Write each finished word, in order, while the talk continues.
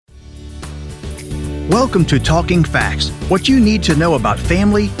Welcome to Talking Facts, what you need to know about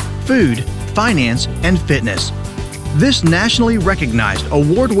family, food, finance, and fitness. This nationally recognized,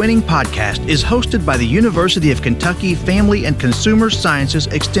 award-winning podcast is hosted by the University of Kentucky Family and Consumer Sciences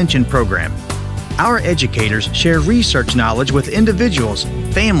Extension Program. Our educators share research knowledge with individuals,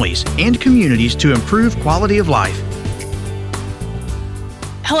 families, and communities to improve quality of life.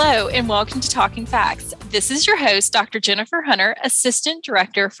 Hello, and welcome to Talking Facts. This is your host, Dr. Jennifer Hunter, Assistant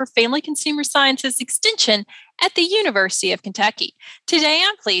Director for Family Consumer Sciences Extension at the University of Kentucky. Today,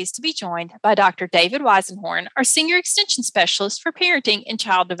 I'm pleased to be joined by Dr. David Weisenhorn, our Senior Extension Specialist for Parenting and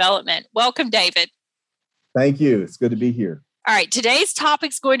Child Development. Welcome, David. Thank you. It's good to be here. All right, today's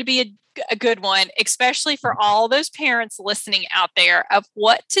topic is going to be a good one, especially for all those parents listening out there, of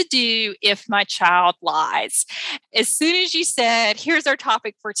what to do if my child lies. As soon as you said, here's our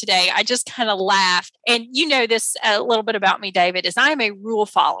topic for today, I just kind of laughed. And you know this a little bit about me, David, is I'm a rule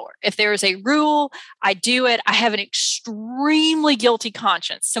follower. If there is a rule, I do it. I have an extremely guilty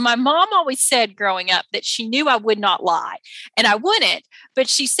conscience. So my mom always said growing up that she knew I would not lie, and I wouldn't, but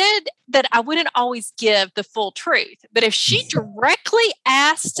she said that I wouldn't always give the full truth. But if she directly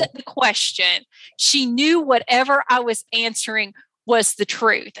asked the question, she knew whatever I was answering was the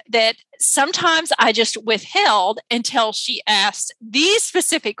truth. That sometimes I just withheld until she asked the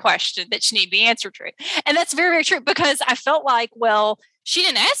specific question that she needed the answer to. And that's very, very true, because I felt like, well, she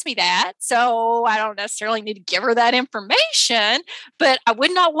didn't ask me that, so I don't necessarily need to give her that information, but I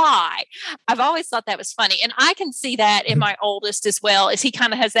would not lie. I've always thought that was funny. And I can see that in my oldest as well, as he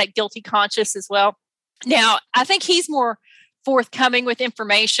kind of has that guilty conscience as well. Now, I think he's more forthcoming with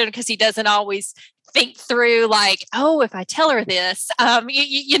information because he doesn't always think through like, oh, if I tell her this,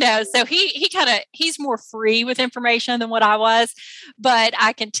 so he's more free with information than what I was, but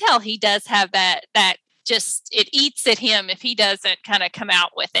I can tell he does have that just, it eats at him if he doesn't kind of come out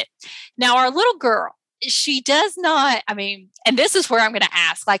with it. Now, our little girl, she does not, and this is where I'm going to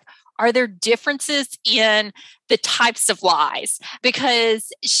ask, like, are there differences in the types of lies?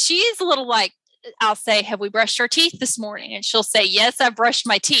 Because she's a little like, I'll say, have we brushed our teeth this morning? And she'll say, yes, I've brushed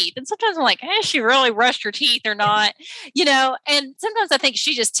my teeth. And sometimes I'm like, has she really brushed her teeth or not? And sometimes I think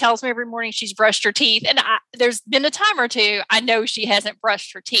she just tells me every morning she's brushed her teeth. And there's been a time or two, I know she hasn't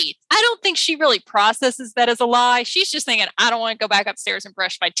brushed her teeth. I don't think she really processes that as a lie. She's just thinking, I don't want to go back upstairs and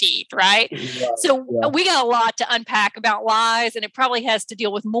brush my teeth, right? Yeah, so we got a lot to unpack about lies, and it probably has to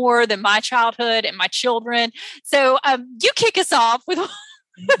deal with more than my childhood and my children. So you kick us off with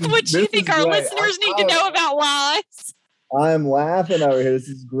what do you think our listeners need to know about lies? I'm laughing over here. This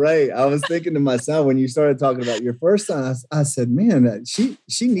is great. I was thinking to myself when you started talking about your first son, I said, man, she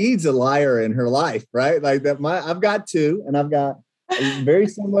needs a liar in her life, right? Like that. I've got two, and I've got very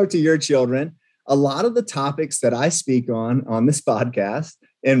similar to your children. A lot of the topics that I speak on this podcast,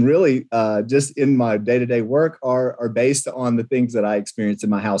 and really just in my day-to-day work, are based on the things that I experience in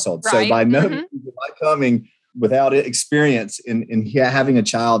my household. Right. So by no means am I coming without experience in having a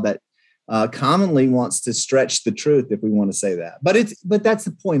child that commonly wants to stretch the truth, if we want to say that. But that's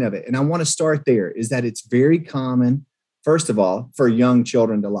the point of it. And I want to start there, is that it's very common, first of all, for young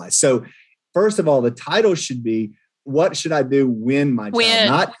children to lie. So first of all, the title should be, what should I do when my child?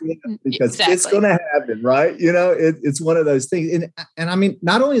 Not because exactly. It's going to happen, right? It's one of those things. And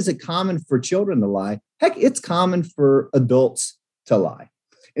not only is it common for children to lie, heck, it's common for adults to lie.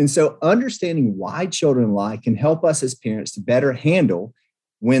 And so understanding why children lie can help us as parents to better handle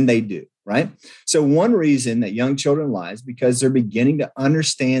when they do, right? So one reason that young children lie is because they're beginning to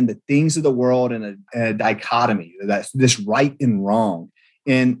understand the things of the world in a dichotomy, that's this right and wrong.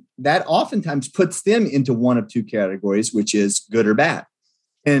 And that oftentimes puts them into one of two categories, which is good or bad.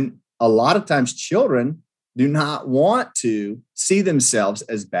 And a lot of times children do not want to see themselves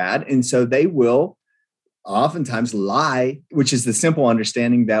as bad. And so they will oftentimes lie, which is the simple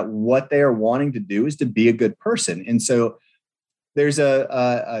understanding that what they are wanting to do is to be a good person. And so there's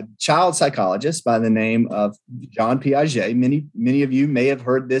a child psychologist by the name of John Piaget. Many of you may have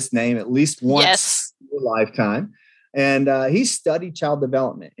heard this name at least once in your lifetime. And he studied child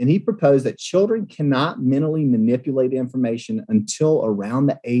development, and he proposed that children cannot mentally manipulate information until around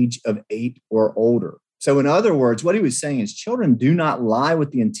the age of 8 or older. So in other words, what he was saying is children do not lie with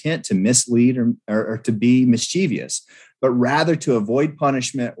the intent to mislead or to be mischievous, but rather to avoid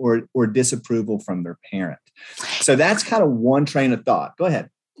punishment or disapproval from their parent. So that's kind of one train of thought. Go ahead.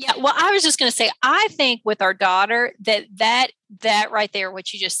 Yeah, well, I was just going to say, I think with our daughter that right there,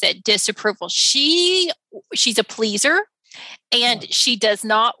 what you just said, disapproval, she's a pleaser, and she does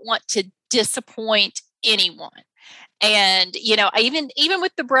not want to disappoint anyone. And, even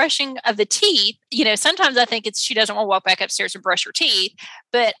with the brushing of the teeth, sometimes I think she doesn't want to walk back upstairs and brush her teeth.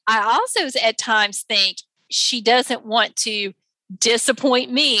 But I also at times think she doesn't want to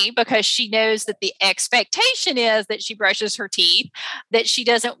disappoint me because she knows that the expectation is that she brushes her teeth, that she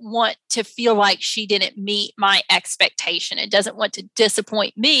doesn't want to feel like she didn't meet my expectation. It doesn't want to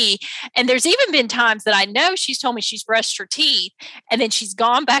disappoint me. And there's even been times that I know she's told me she's brushed her teeth and then she's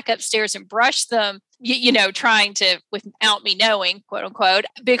gone back upstairs and brushed them, trying to, without me knowing, quote unquote,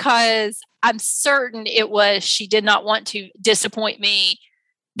 because I'm certain she did not want to disappoint me,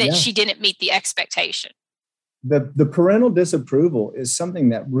 that she didn't meet the expectation. The parental disapproval is something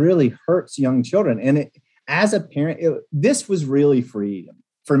that really hurts young children. And as a parent, this was really freedom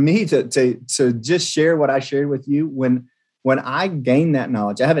for me to just share what I shared with you. When I gained that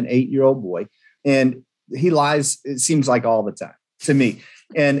knowledge, I have an 8-year-old boy and he lies, it seems like all the time to me.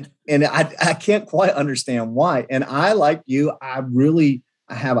 And I can't quite understand why. And I, like you, I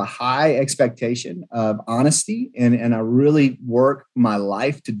have a high expectation of honesty, and I really work my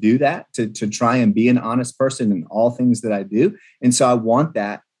life to do that, to try and be an honest person in all things that I do. And so I want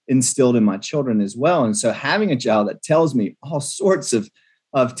that instilled in my children as well. And so having a child that tells me all sorts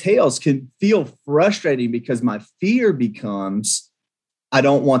of tales can feel frustrating because my fear becomes, I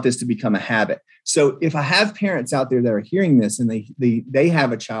don't want this to become a habit. So if I have parents out there that are hearing this and they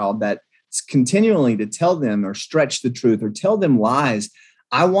have a child that's continually to tell them or stretch the truth or tell them lies,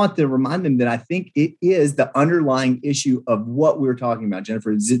 I want to remind them that I think it is the underlying issue of what we're talking about,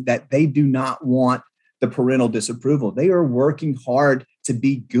 Jennifer, is that they do not want the parental disapproval. They are working hard to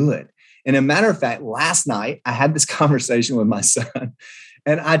be good. And a matter of fact, last night I had this conversation with my son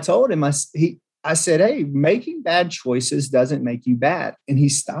and I told him, I said, hey, making bad choices doesn't make you bad. And he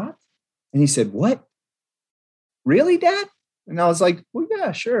stopped and he said, what? Really, Dad? And I was like, well,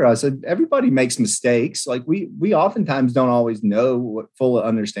 yeah, sure. I said, everybody makes mistakes. Like we oftentimes don't always know what full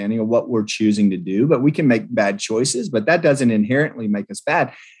understanding of what we're choosing to do, but we can make bad choices, but that doesn't inherently make us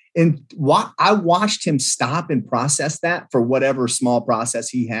bad. And I watched him stop and process that for whatever small process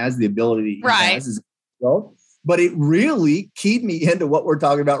he has, the ability he has as well. But it really keyed me into what we're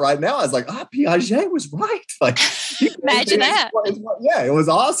talking about right now. I was like, Piaget was right. Like, imagine that. Yeah, it was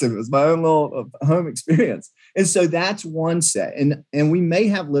awesome. It was my own little home experience. And so that's one set. And we may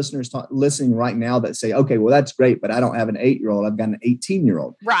have listeners listening right now that say, okay, well, that's great, but I don't have an 8-year-old. I've got an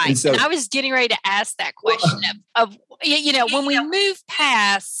 18-year-old. Right. And I was getting ready to ask that question of when we move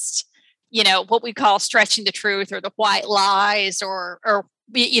past, what we call stretching the truth or the white lies or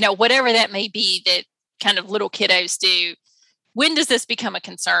whatever that may be that kind of little kiddos do. When does this become a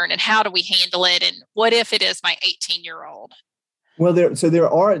concern and how do we handle it? And what if it is my 18-year-old? Well, there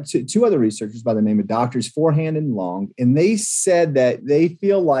are two other researchers by the name of Doctors Forehand and Long, and they said that they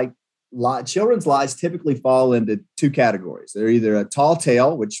feel like children's lies typically fall into two categories. They're either a tall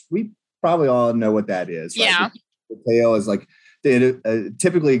tale, which we probably all know what that is. Right? Yeah. The tale is like a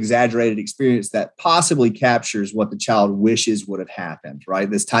typically exaggerated experience that possibly captures what the child wishes would have happened, right?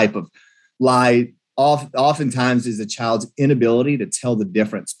 This type of lie oftentimes is a child's inability to tell the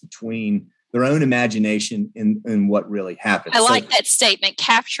difference between their own imagination and what really happened. I like that statement,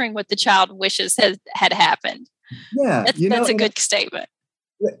 capturing what the child wishes had happened. Yeah. That's a good statement.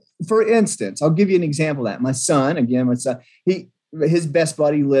 For instance, I'll give you an example of that. My son, his best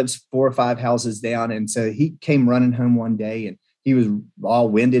buddy lives 4 or 5 houses down. And so he came running home one day and he was all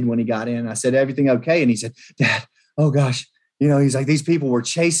winded when he got in. I said, everything okay? And he said, Dad, oh gosh, he's like, these people were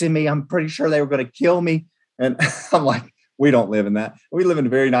chasing me. I'm pretty sure they were going to kill me. And I'm like, we don't live in that. We live in a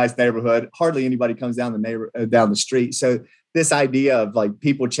very nice neighborhood. Hardly anybody comes down the street. So this idea of like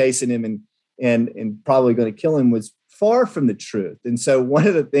people chasing him and probably going to kill him was far from the truth. And so one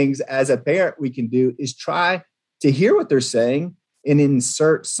of the things as a parent we can do is try to hear what they're saying and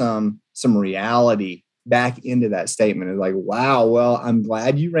insert some reality back into that statement. It's like, wow, well, I'm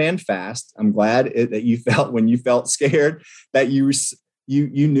glad you ran fast. I'm glad that you felt when you felt scared that you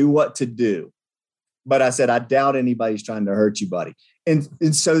knew what to do. But I said, I doubt anybody's trying to hurt you, buddy.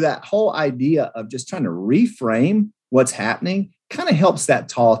 And so that whole idea of just trying to reframe what's happening kind of helps that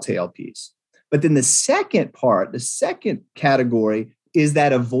tall tale piece. But then the second category is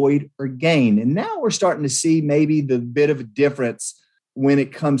that avoid or gain. And now we're starting to see maybe the bit of a difference when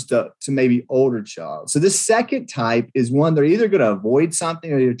it comes to maybe older child. So this second type is one, they're either going to avoid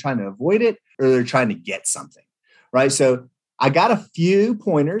something or they're trying to avoid it or they're trying to get something, right? So I got a few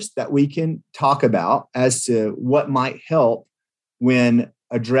pointers that we can talk about as to what might help when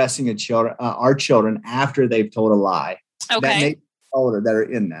addressing our children after they've told a lie. Okay. That may be older that are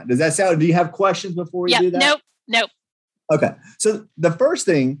in that. Does that sound? Do you have questions before we do that? Nope. Okay. So the first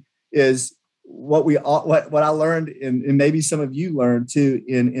thing is what I learned, and maybe some of you learned too,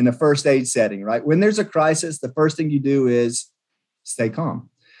 in a first aid setting, right? When there's a crisis, the first thing you do is stay calm.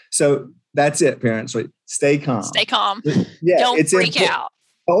 So that's it, parents, right? Stay calm. Stay calm. Yeah, don't freak out.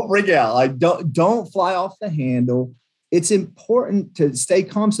 Don't freak out. Like don't fly off the handle. It's important to stay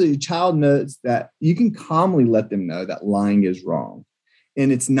calm so your child knows that you can calmly let them know that lying is wrong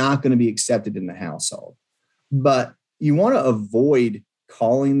and it's not going to be accepted in the household. But you want to avoid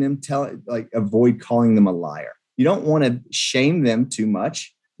calling them, avoid calling them a liar. You don't want to shame them too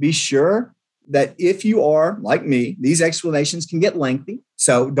much. Be sure that if you are like me, these explanations can get lengthy.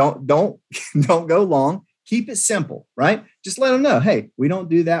 So don't go long. Keep it simple, right? Just let them know, hey, we don't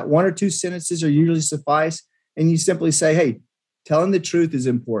do that. 1 or 2 sentences are usually suffice. And you simply say, hey, telling the truth is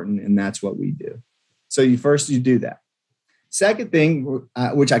important, and that's what we do. So you do that. Second thing,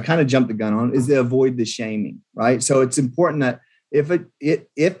 which I kind of jumped the gun on, is to avoid the shaming, right? So it's important that if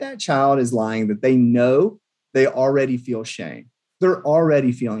that child is lying, that they know they already feel shame. They're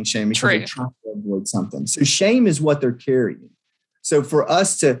already feeling shame because they're trying to avoid something. So shame is what they're carrying. So for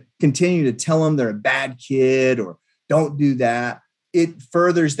us to continue to tell them they're a bad kid or don't do that, it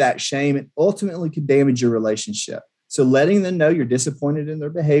furthers that shame and ultimately could damage your relationship. So letting them know you're disappointed in their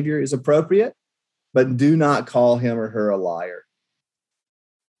behavior is appropriate, but do not call him or her a liar.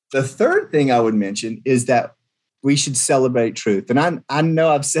 The third thing I would mention is that we should celebrate truth. And I know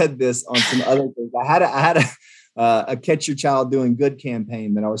I've said this on some other things. I had a Catch Your Child Doing Good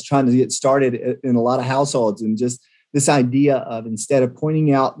campaign that I was trying to get started in a lot of households, and just this idea of, instead of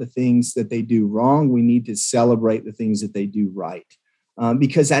pointing out the things that they do wrong, we need to celebrate the things that they do right.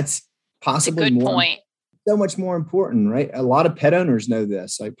 Because that's possibly a good point. So much more important, right? A lot of pet owners know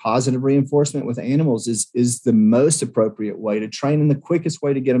this. Like, positive reinforcement with animals is the most appropriate way to train and the quickest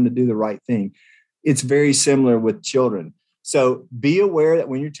way to get them to do the right thing. It's very similar with children. So be aware that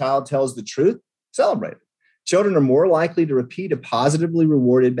when your child tells the truth, celebrate it. Children are more likely to repeat a positively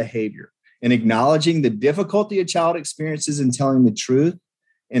rewarded behavior, and acknowledging the difficulty a child experiences in telling the truth,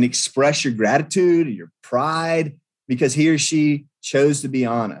 and express your gratitude or your pride because he or she chose to be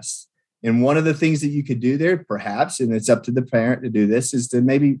honest. And one of the things that you could do there, perhaps, and it's up to the parent to do this, is to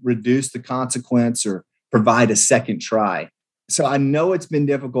maybe reduce the consequence or provide a second try. So I know it's been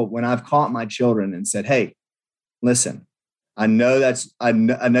difficult when I've caught my children and said, hey, listen, I know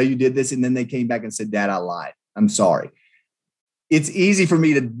you did this. And then they came back and said, Dad, I lied. I'm sorry. It's easy for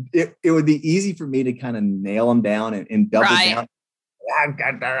me it would be easy for me to kind of nail them down and double down.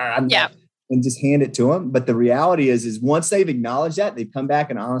 Yeah. And just hand it to them. But the reality is once they've acknowledged that, they've come back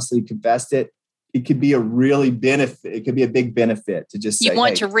and honestly confessed it, it could be a really benefit. It could be a big benefit to just say, you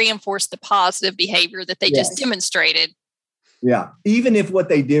want to reinforce the positive behavior that they just demonstrated. Yeah. Even if what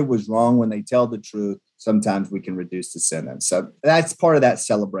they did was wrong, when they tell the truth, sometimes we can reduce the sentence. So that's part of that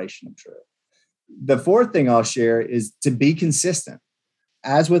celebration of truth. The fourth thing I'll share is to be consistent.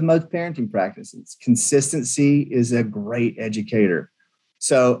 As with most parenting practices, consistency is a great educator.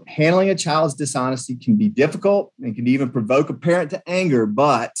 So handling a child's dishonesty can be difficult and can even provoke a parent to anger,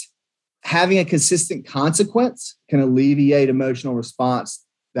 but having a consistent consequence can alleviate emotional response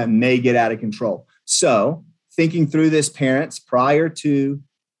that may get out of control. So thinking through this, parents, prior to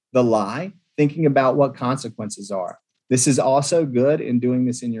the lie, thinking about what consequences are. This is also good in doing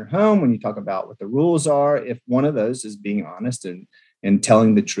this in your home when you talk about what the rules are. If one of those is being honest and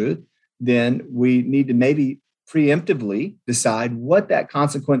telling the truth, then we need to maybe preemptively decide what that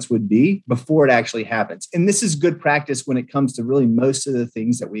consequence would be before it actually happens. And this is good practice when it comes to really most of the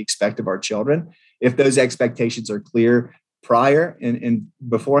things that we expect of our children. If those expectations are clear prior and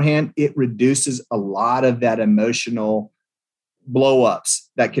beforehand, it reduces a lot of that emotional blow-ups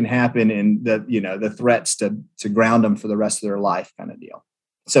that can happen in the threats to ground them for the rest of their life kind of deal.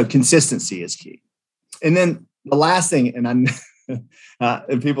 So consistency is key. And then the last thing, and I'm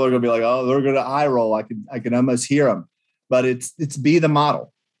and people are going to be like, oh, they're going to eye roll. I can almost hear them, but it's be the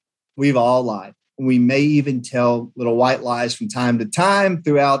model. We've all lied. We may even tell little white lies from time to time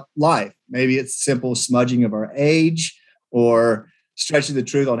throughout life. Maybe it's simple smudging of our age or stretching the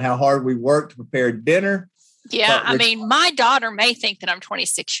truth on how hard we work to prepare dinner. Yeah. I mean, my daughter may think that I'm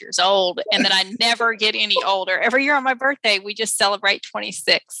 26 years old and that I never get any older. Every year on my birthday, we just celebrate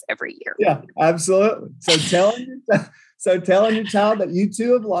 26 every year. Yeah, absolutely. So telling your child that you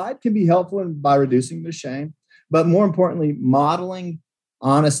too have lied can be helpful by reducing their shame. But more importantly, modeling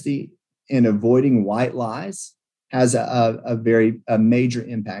honesty and avoiding white lies has a major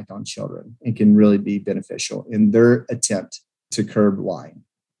impact on children and can really be beneficial in their attempt to curb lying.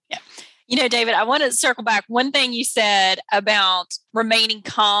 Yeah. David, I want to circle back. One thing you said about remaining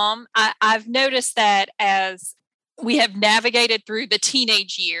calm, I've noticed that as we have navigated through the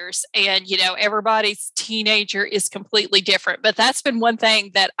teenage years, and, everybody's teenager is completely different. But that's been one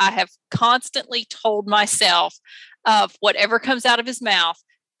thing that I have constantly told myself of whatever comes out of his mouth,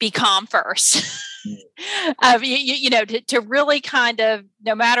 be calm first. To really kind of,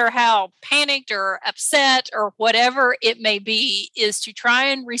 no matter how panicked or upset or whatever it may be, is to try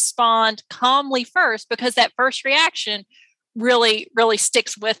and respond calmly first, because that first reaction really, really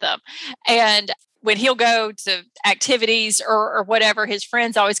sticks with them. And when he'll go to activities or whatever, his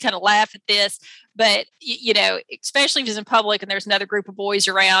friends always kind of laugh at this. But, especially if he's in public and there's another group of boys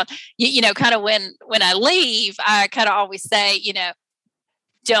around, kind of when I leave, I kind of always say,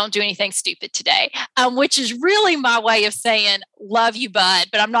 don't do anything stupid today, which is really my way of saying, love you, bud.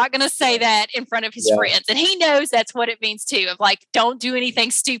 But I'm not going to say that in front of his friends. And he knows that's what it means too, of like, don't do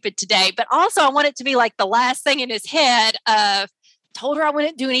anything stupid today. But also I want it to be like the last thing in his head of, told her I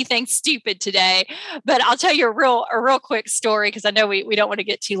wouldn't do anything stupid today. But I'll tell you a real quick story, because I know we don't want to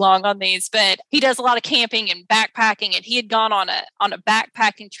get too long on these, but he does a lot of camping and backpacking, and he had gone on a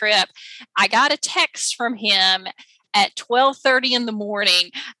backpacking trip. I got a text from him at 12:30 in the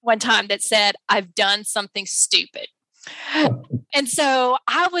morning one time that said, I've done something stupid. And so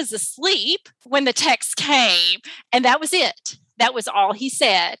I was asleep when the text came, and that was it. That was all he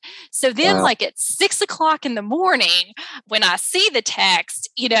said. So then like at 6:00 in the morning, when I see the text,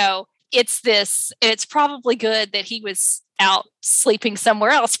 it's probably good that he was out sleeping somewhere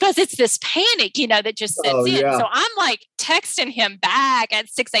else, because it's this panic, that just sets in. So I'm like texting him back at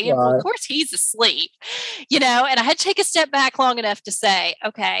 6 a.m. Well, of course he's asleep, and I had to take a step back long enough to say,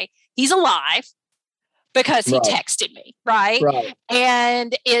 okay, he's alive because he texted me. Right.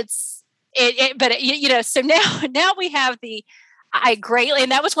 And so now we have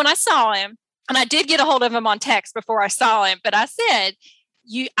and that was when I saw him, and I did get a hold of him on text before I saw him, but I said,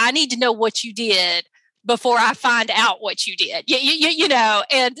 I need to know what you did before I find out what you did,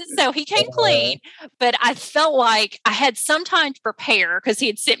 and so he came clean, but I felt like I had some time to prepare, because he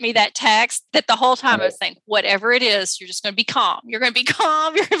had sent me that text that the whole time I was saying, whatever it is, you're just going to be calm. You're going to be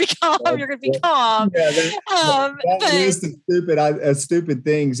calm. You're going to be calm. You're going to be calm. Stupid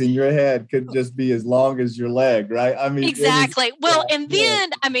things in your head could just be as long as your leg, right? I mean, exactly. And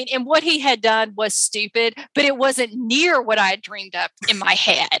what he had done was stupid, but it wasn't near what I had dreamed up in my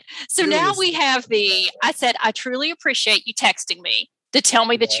head. So now we have I said, I truly appreciate you texting me to tell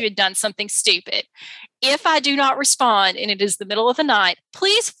me that you had done something stupid. If I do not respond and it is the middle of the night,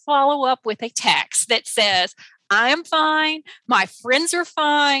 please follow up with a text that says, I am fine. My friends are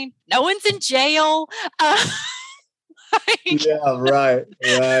fine. No one's in jail. Right.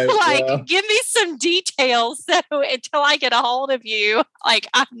 Give me some details, so until I get a hold of you,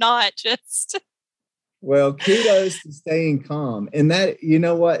 I'm not just... Well, kudos to staying calm. And that,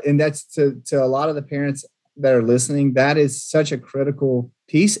 and that's to a lot of the parents that are listening, that is such a critical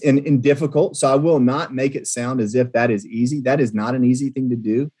piece and difficult. So I will not make it sound as if that is easy. That is not an easy thing to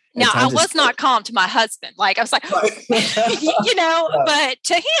do. Now, I was not calm to my husband. I was like, but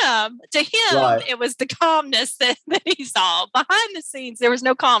to him, it was the calmness that he saw. Behind the scenes, there was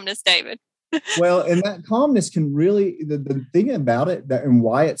no calmness, David. Well, and that calmness can really, the thing about it and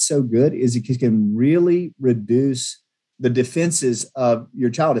why it's so good is it can really reduce the defenses of your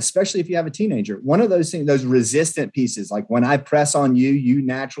child, especially if you have a teenager. One of those things, those resistant pieces, like when I press on you, you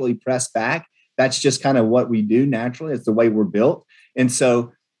naturally press back. That's just kind of what we do naturally. It's the way we're built. And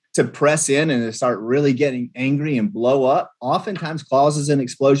so to press in and to start really getting angry and blow up oftentimes causes an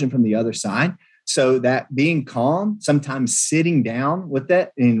explosion from the other side. So that being calm, sometimes sitting down with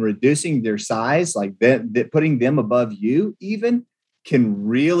that and reducing their size, like that putting them above you even, can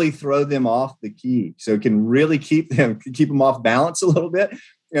really throw them off the key. So it can really keep them off balance a little bit.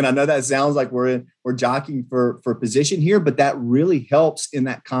 And I know that sounds like we're jockeying for position here, but that really helps in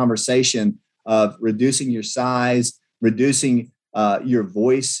that conversation of reducing your size, reducing your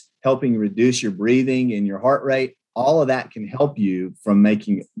voice, helping reduce your breathing and your heart rate. All of that can help you from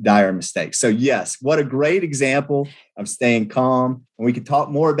making dire mistakes. So yes, what a great example of staying calm. And we could talk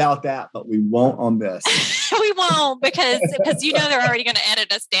more about that, but we won't on this. We won't because they're already going to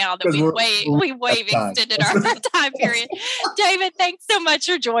edit us down. That we way extended our time period. David, thanks so much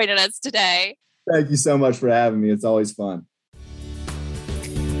for joining us today. Thank you so much for having me. It's always fun.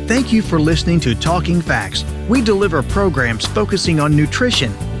 Thank you for listening to Talking Facts. We deliver programs focusing on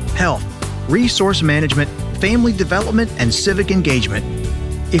nutrition, health, resource management, family development, and civic engagement.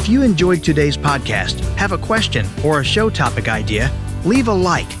 If you enjoyed today's podcast, have a question or a show topic idea, leave a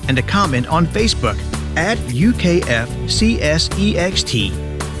like and a comment on Facebook at UKFCSEXT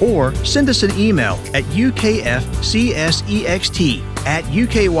or send us an email at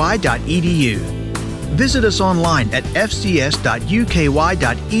ukfcsext@uky.edu. Visit us online at fcs.uky.edu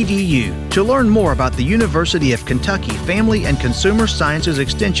to learn more about the University of Kentucky Family and Consumer Sciences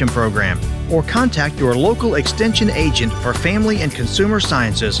Extension Program, or contact your local extension agent for Family and Consumer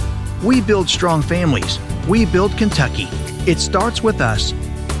Sciences. We build strong families. We build Kentucky. It starts with us.